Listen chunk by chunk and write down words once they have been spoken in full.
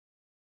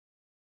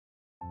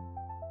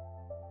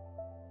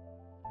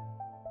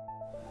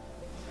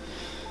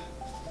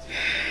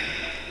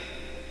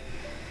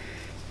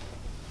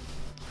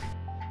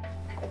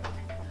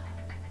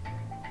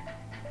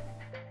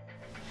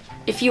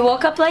If you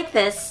woke up like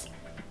this,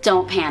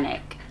 don't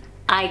panic.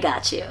 I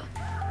got you.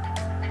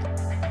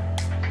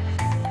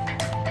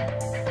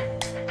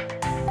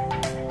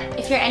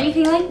 If you're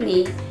anything like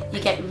me, you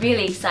get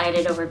really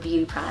excited over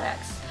beauty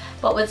products.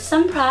 But with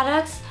some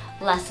products,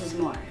 less is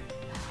more.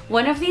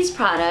 One of these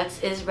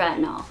products is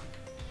retinol.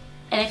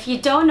 And if you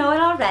don't know it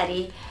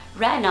already,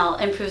 retinol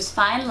improves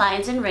fine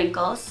lines and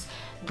wrinkles,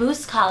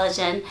 boosts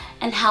collagen,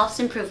 and helps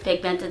improve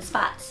pigmented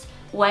spots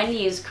when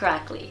used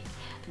correctly.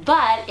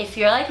 But if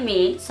you're like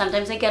me,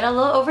 sometimes I get a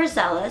little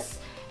overzealous,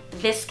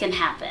 this can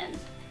happen.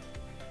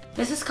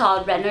 This is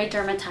called retinoid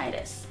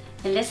dermatitis.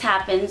 And this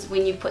happens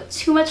when you put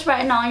too much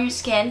retinol on your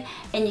skin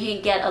and you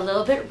can get a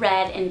little bit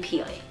red and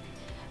peely.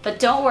 But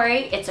don't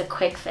worry, it's a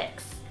quick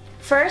fix.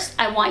 First,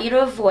 I want you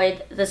to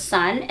avoid the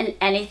sun and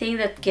anything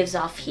that gives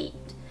off heat.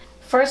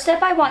 First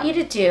step I want you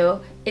to do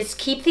is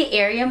keep the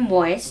area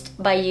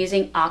moist by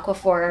using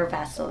Aquaphor or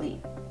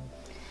Vaseline.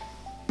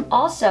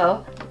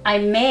 Also, I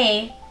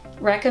may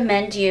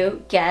recommend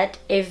you get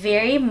a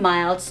very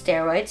mild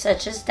steroid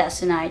such as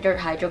Retinoid or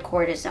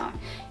hydrocortisone.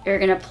 You're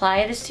going to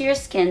apply this to your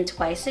skin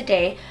twice a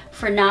day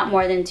for not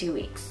more than 2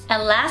 weeks.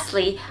 And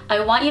lastly,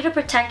 I want you to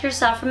protect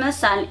yourself from the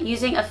sun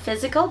using a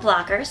physical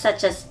blocker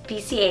such as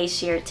PCA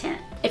sheer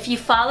tint. If you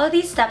follow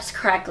these steps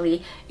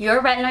correctly,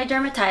 your retinoid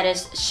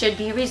dermatitis should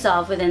be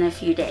resolved within a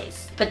few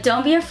days. But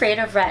don't be afraid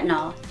of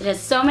retinol. It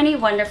has so many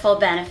wonderful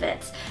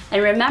benefits.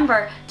 And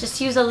remember, just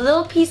use a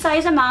little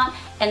pea-sized amount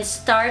and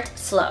start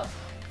slow.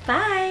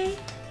 Bye!